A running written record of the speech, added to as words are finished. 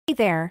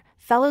there,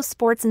 fellow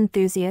sports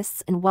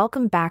enthusiasts, and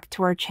welcome back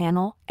to our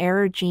channel,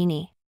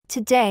 Genie.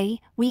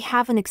 Today, we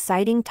have an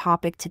exciting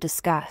topic to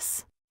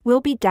discuss. We'll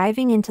be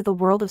diving into the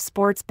world of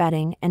sports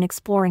betting and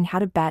exploring how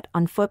to bet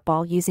on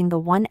football using the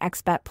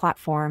 1xBet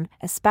platform,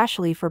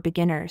 especially for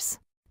beginners.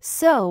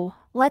 So,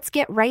 let's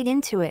get right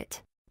into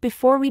it.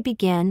 Before we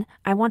begin,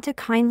 I want to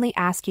kindly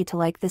ask you to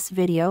like this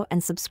video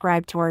and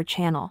subscribe to our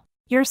channel.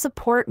 Your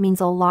support means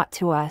a lot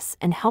to us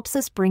and helps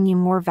us bring you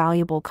more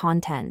valuable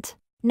content.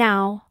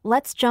 Now,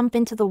 let's jump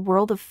into the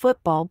world of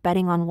football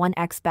betting on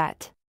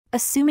 1xBet.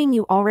 Assuming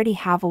you already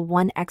have a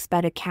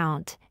 1xBet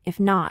account, if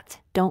not,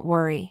 don't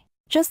worry.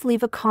 Just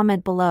leave a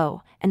comment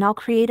below, and I'll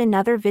create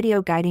another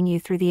video guiding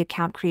you through the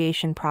account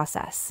creation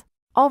process.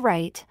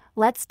 Alright,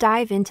 let's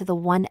dive into the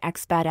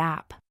 1xBet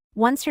app.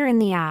 Once you're in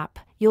the app,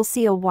 you'll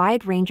see a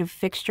wide range of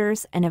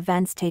fixtures and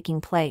events taking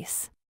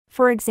place.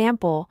 For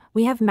example,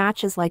 we have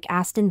matches like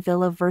Aston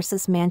Villa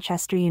versus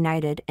Manchester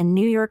United and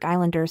New York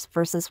Islanders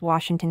versus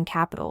Washington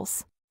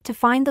Capitals. To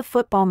find the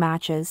football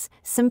matches,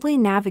 simply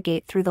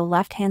navigate through the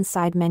left-hand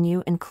side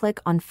menu and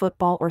click on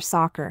football or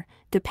soccer,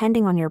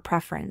 depending on your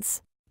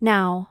preference.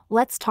 Now,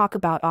 let's talk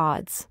about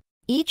odds.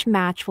 Each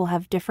match will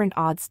have different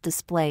odds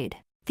displayed.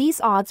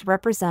 These odds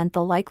represent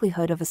the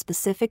likelihood of a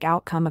specific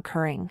outcome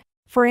occurring.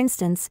 For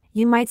instance,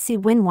 you might see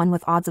win 1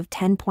 with odds of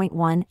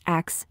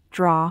 10.1x,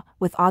 draw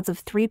with odds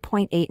of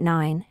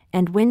 3.89,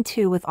 and win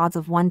 2 with odds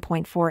of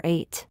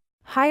 1.48.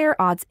 Higher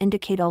odds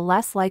indicate a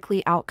less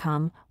likely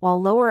outcome,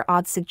 while lower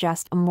odds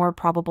suggest a more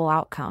probable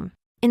outcome.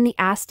 In the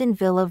Aston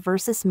Villa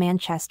versus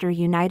Manchester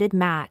United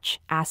match,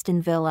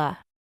 Aston Villa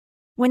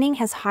winning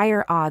has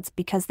higher odds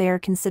because they are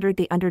considered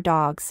the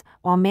underdogs,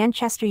 while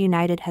Manchester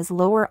United has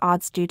lower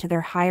odds due to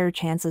their higher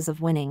chances of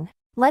winning.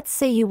 Let's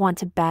say you want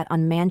to bet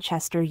on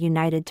Manchester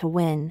United to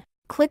win.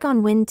 Click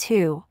on Win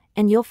 2,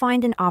 and you'll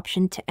find an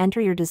option to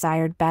enter your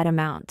desired bet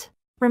amount.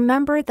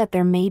 Remember that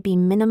there may be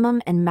minimum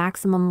and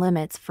maximum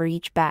limits for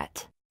each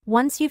bet.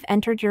 Once you've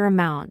entered your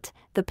amount,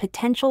 the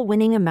potential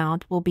winning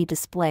amount will be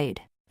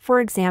displayed.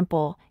 For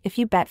example, if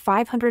you bet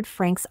 500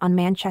 francs on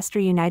Manchester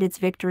United's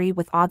victory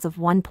with odds of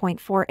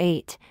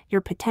 1.48,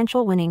 your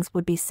potential winnings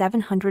would be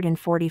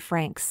 740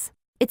 francs.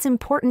 It's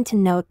important to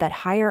note that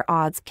higher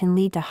odds can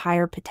lead to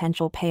higher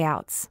potential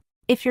payouts.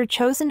 If your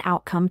chosen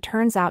outcome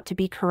turns out to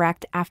be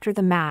correct after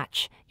the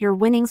match, your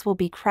winnings will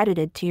be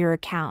credited to your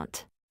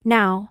account.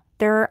 Now,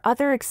 there are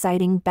other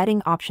exciting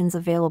betting options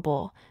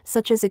available,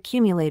 such as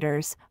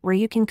accumulators, where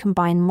you can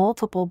combine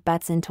multiple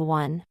bets into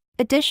one.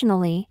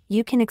 Additionally,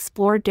 you can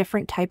explore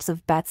different types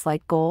of bets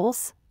like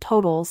goals,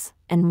 totals,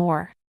 and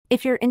more.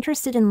 If you're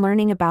interested in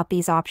learning about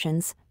these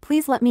options,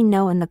 please let me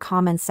know in the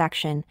comments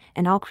section,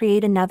 and I'll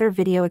create another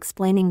video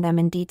explaining them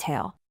in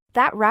detail.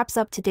 That wraps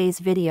up today's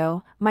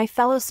video, my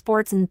fellow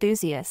sports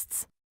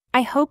enthusiasts.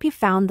 I hope you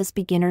found this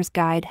beginner's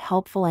guide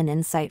helpful and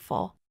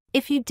insightful.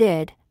 If you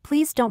did,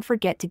 please don't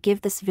forget to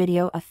give this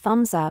video a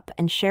thumbs up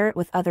and share it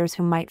with others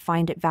who might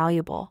find it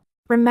valuable.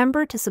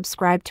 Remember to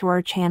subscribe to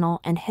our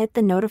channel and hit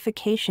the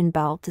notification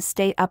bell to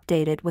stay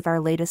updated with our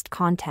latest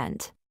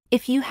content.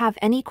 If you have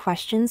any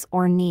questions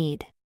or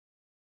need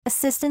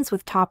assistance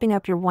with topping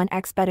up your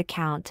 1xBet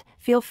account,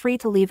 feel free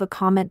to leave a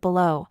comment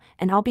below,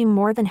 and I'll be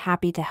more than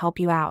happy to help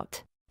you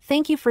out.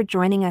 Thank you for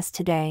joining us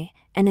today,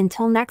 and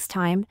until next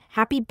time,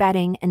 happy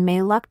betting and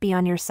may luck be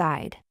on your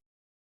side.